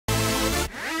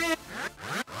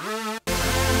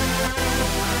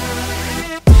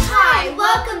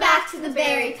to the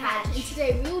Berry Patch. And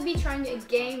today we will be trying a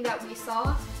game that we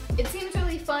saw. It seems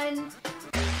really fun.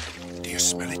 Do you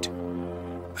smell it?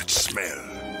 That smell.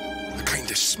 The kind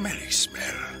of smelly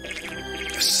smell.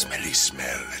 The smelly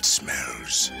smell that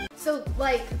smells. So,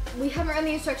 like, we haven't read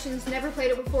the instructions, never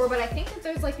played it before, but I think that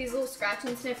there's like these little scratch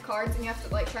and sniff cards and you have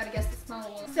to like try to guess the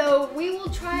smell. So we will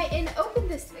try and open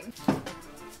this thing.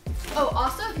 Oh,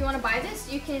 also, if you want to buy this,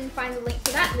 you can find the link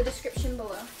for that in the description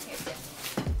below. Here's it.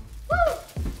 Woo!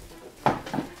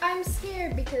 I'm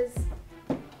scared because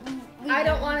I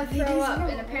don't want to throw up,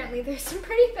 and apparently there's some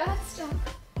pretty bad stuff.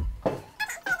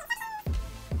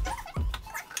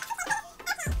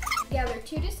 Gather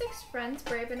 2 to 6 friends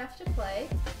brave enough to play.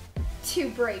 2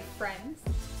 brave friends.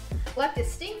 Select a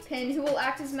stink pin who will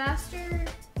act as master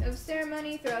of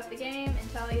ceremony throughout the game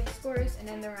and tally the scores and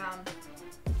end the round.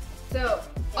 So,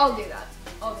 I'll do that.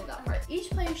 I'll do that part. Each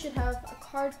player should have a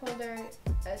card holder,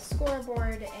 a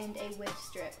scoreboard, and a whip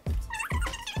strip.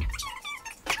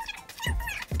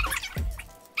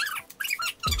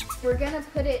 We're gonna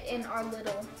put it in our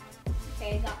little...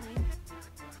 Okay, I got mine.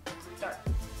 Start.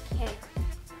 Okay.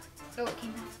 Oh, it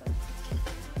came out.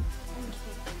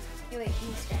 Okay. Wait, can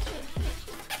you scratch it?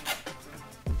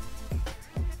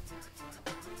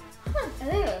 Huh.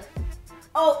 Ew.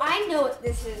 Oh, I know what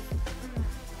this is.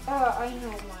 Oh, I know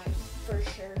mine for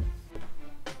sure.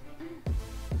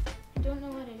 I don't know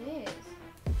what it is.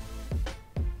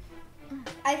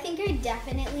 I think I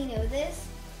definitely know this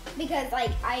because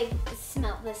like I've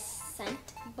smelled this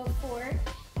scent before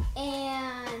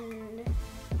and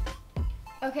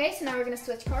Okay, so now we're gonna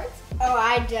switch cards. oh,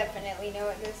 I definitely know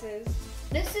what this is.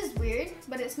 This is weird,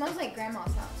 but it smells like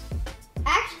grandma's house.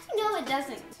 Actually, no, it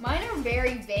doesn't. Mine are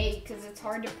very vague because it's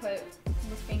hard to put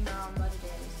your finger on what it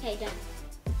is. Okay,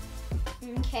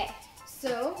 done. Okay.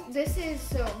 So this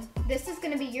is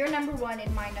gonna be your number 1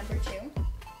 and my number 2.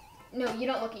 No, you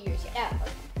don't look at yours yet. Yeah.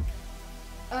 Okay.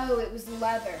 Oh, it was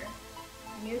leather.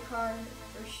 New card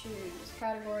for shoes.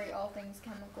 Category, all things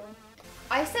chemical.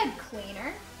 I said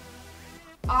cleaner.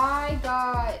 I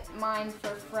got mine for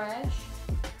fresh.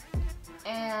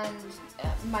 And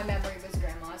my memory was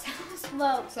grandma's house.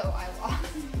 Well, So I lost.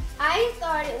 I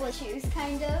thought it was shoes,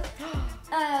 kind of.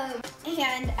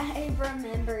 And I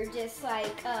remember just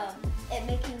like it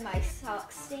making my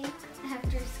socks stink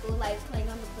after school, like playing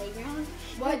on the playground.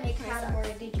 What It would make my category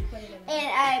socks- did you put it in? And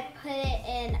I put it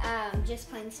in just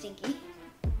plain stinky.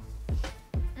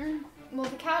 Well,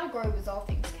 the category was all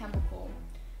things chemical,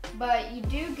 but you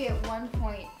do get 1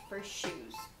 point for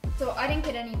shoes. So I didn't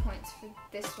get any points for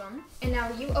this one. And now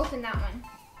you open that one.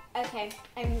 Okay,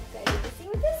 I'm ready to see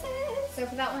what this is. So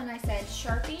for that one I said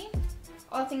Sharpie,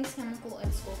 all things chemical,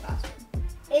 and school classroom.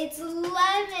 It's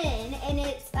lemon, and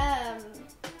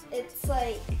it's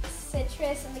like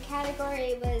citrus, and the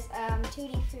category was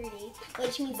tutti frutti,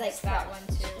 which means like That fresh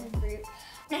one too. and fruit.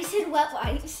 And I said wet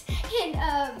wipes, and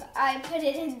I put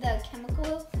it in the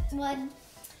chemical one,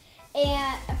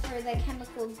 and for the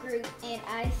chemical group, and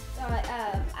I thought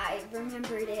I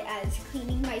remembered it as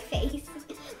cleaning my face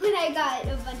when I got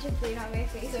a bunch of food on my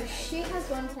face. So she has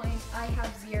 1 point, I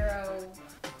have 0,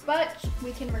 but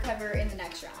we can recover in the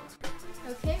next round.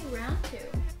 Okay, round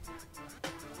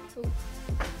 2. Ooh.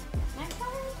 My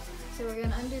card? So we're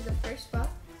gonna undo the first spot.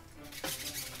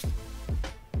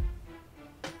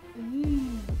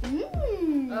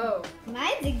 Oh.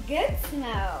 Mine's a good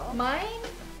smell. Mine,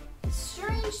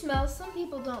 strange smell. Some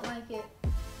people don't like it,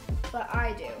 but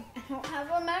I do. I don't have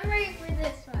a memory for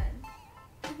this one.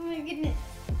 Oh my goodness.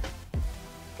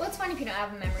 Well, it's fine if you don't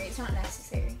have a memory. It's not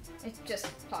necessary. It's just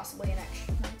possibly an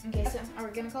extra one. Okay, so are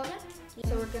we gonna call it? Yeah.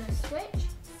 So we're gonna switch.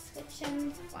 Switch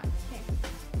them. One. Okay.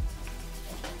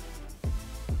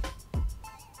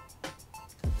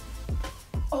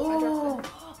 Oh,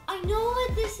 I know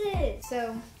what this is.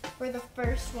 So for the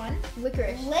first one,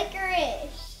 licorice.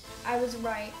 Licorice. I was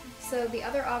right. So the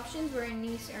other options were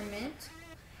anise or mint.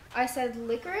 I said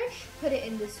licorice, put it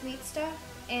in the sweet stuff,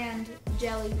 and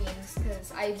jelly beans,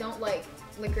 because I don't like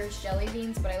licorice jelly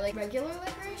beans, but I like regular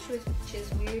licorice, which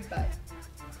is weird, but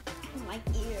I don't like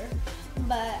either,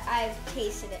 but I've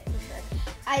tasted it for sure.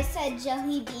 I said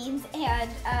jelly beans, and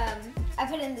I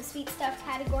put it in the sweet stuff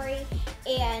category,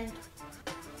 and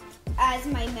as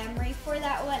my memory for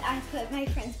that one, I put my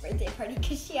friend's birthday party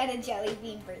because she had a jelly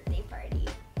bean birthday party.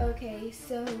 okay,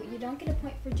 so you don't get a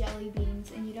point for jelly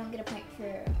beans, and you don't get a point for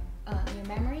your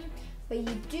memory, but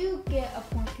you do get a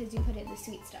point because you put it in the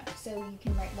sweet stuff, so you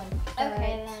can write 1 point.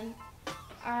 Okay, then.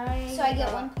 So I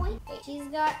get 1 point? She's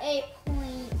got 8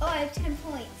 points. Oh, I have 10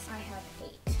 points. I have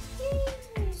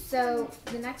 8. So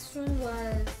the next one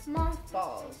was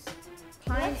mothballs,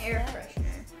 pine What's air that?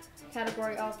 freshener,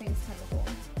 category all things chemical.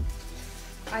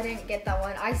 I didn't get that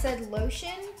one. I said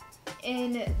lotion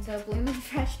in the Bloom and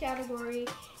Fresh category,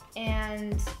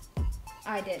 and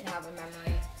I didn't have a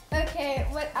memory. Okay,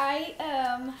 what I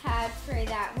had for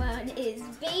that one is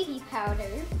baby powder.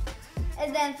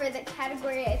 And then for the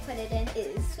category I put it in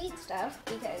is sweet stuff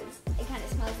because it kind of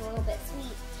smells a little bit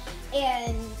sweet.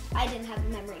 And I didn't have a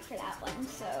memory for that one,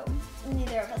 so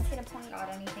neither of us get a point. Got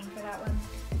anything for that one.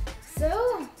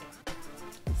 So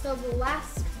the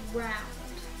last round.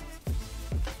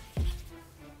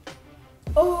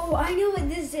 Oh, I know what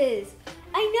this is.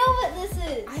 I know what this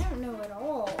is. I don't know at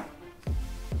all.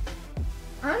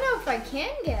 I don't know if I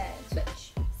can get it.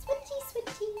 Switch. Switchy,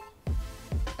 switchy.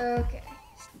 Okay.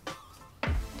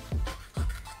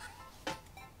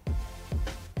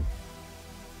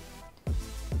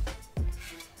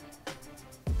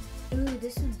 Ooh,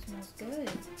 this one smells good.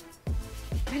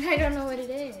 But I don't know what it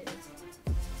is.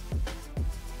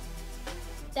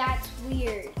 That's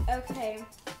weird. Okay.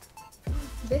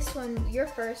 This one, your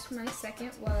first, my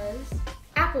second was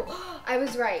apple. I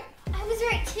was right. I was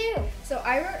right too. So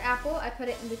I wrote apple, I put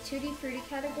it in the Tutti Frutti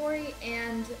category,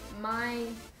 and my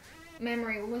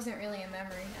memory wasn't really a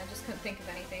memory. I just couldn't think of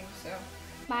anything, so.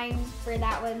 Mine for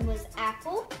that one was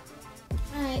apple.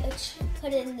 I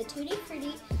put it in the Tutti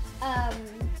Frutti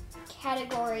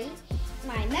category.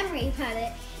 My memory about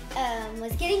it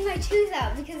was getting my tooth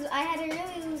out because I had a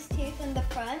really loose tooth in the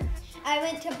front. I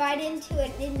went to bite into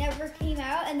it and it never came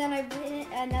out, and then I bit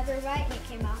another bite and it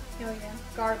came out. Oh yeah.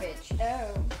 Garbage.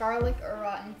 Oh. Garlic or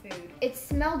rotten food. It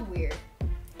smelled weird.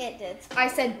 It did. I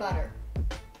said butter.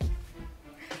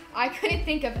 I couldn't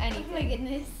think of anything. Oh my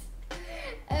goodness.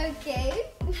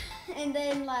 Okay. And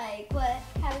then like, what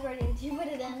category did you put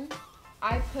it in?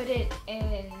 I put it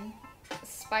in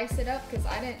spice it up because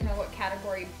I didn't know what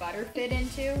category butter fit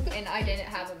into, and I didn't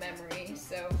have a memory.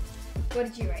 So, what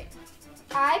did you write?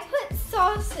 I put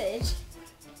sausage.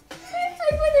 I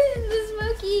put it in the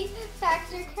smoky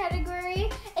factor category,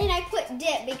 and I put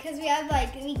dip because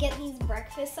we get these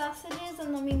breakfast sausages,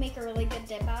 and then we make a really good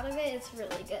dip out of it. It's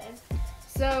really good.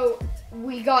 So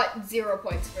we got 0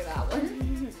 points for that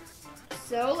one.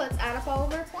 So let's add up all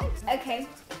of our points. Okay,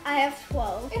 I have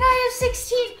 12. And I have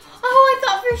 16. Oh, I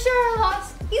thought for sure I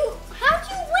lost. How'd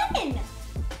you win?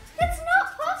 That's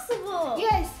not possible.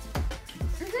 Yes.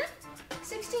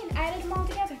 16. I added them all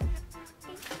together.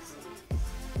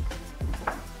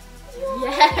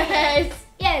 Yes.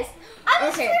 Yes. I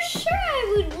was for sure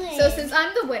I would win. So since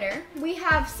I'm the winner, we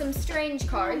have some strange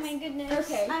cards. Oh my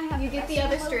goodness. Okay. You get the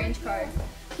other strange card.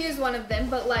 Here's one of them,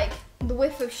 but like the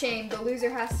whiff of shame, the loser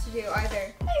has to do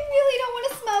either. I really don't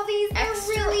want to smell these. They're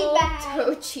Extra really old bad.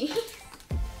 toe cheese.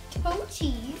 Toe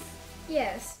cheese?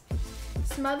 Yes.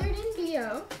 Smothered in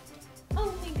VO.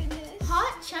 Oh my goodness.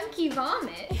 Hot chunky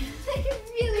vomit. I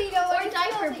really don't want Or to smell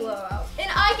diaper these. blowout.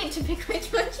 And I get to pick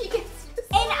which one she gets to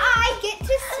smell. And I get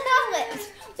to smell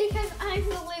it because I'm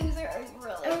the loser. I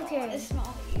really don't want to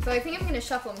smell these. So I think I'm gonna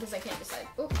shuffle them because I can't decide.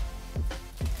 Oop.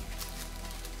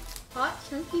 Hot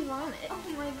chunky vomit. Oh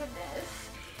my goodness.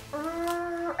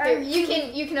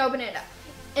 Here, you can open it up.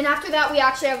 And after that, we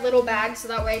actually have little bags, so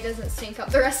that way it doesn't stink up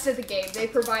the rest of the game. They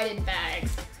provided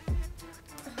bags.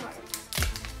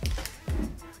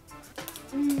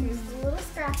 Here's the little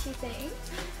scratchy thing.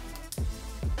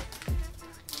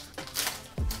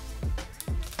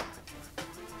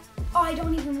 Oh, I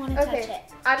don't even want to touch it.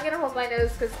 I'm gonna hold my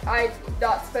nose because I'm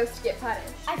not supposed to get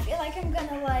punished. I feel like I'm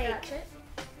gonna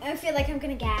I feel like I'm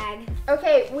gonna gag.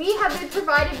 Okay, we have been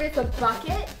provided with a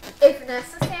bucket if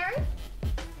necessary.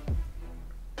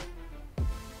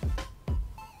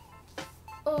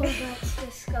 Oh, that's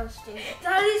disgusting.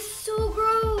 That is so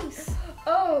gross.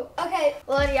 Oh, Okay.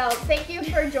 well, anyhow, thank you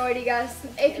for joining us.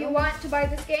 If you want to buy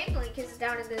this game, link is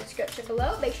down in the description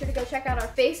below. Make sure to go check out our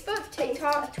Facebook,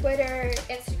 TikTok, Twitter,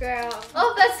 Instagram. All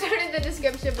of that's down in the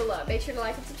description below. Make sure to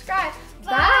like and subscribe.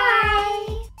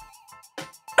 Bye.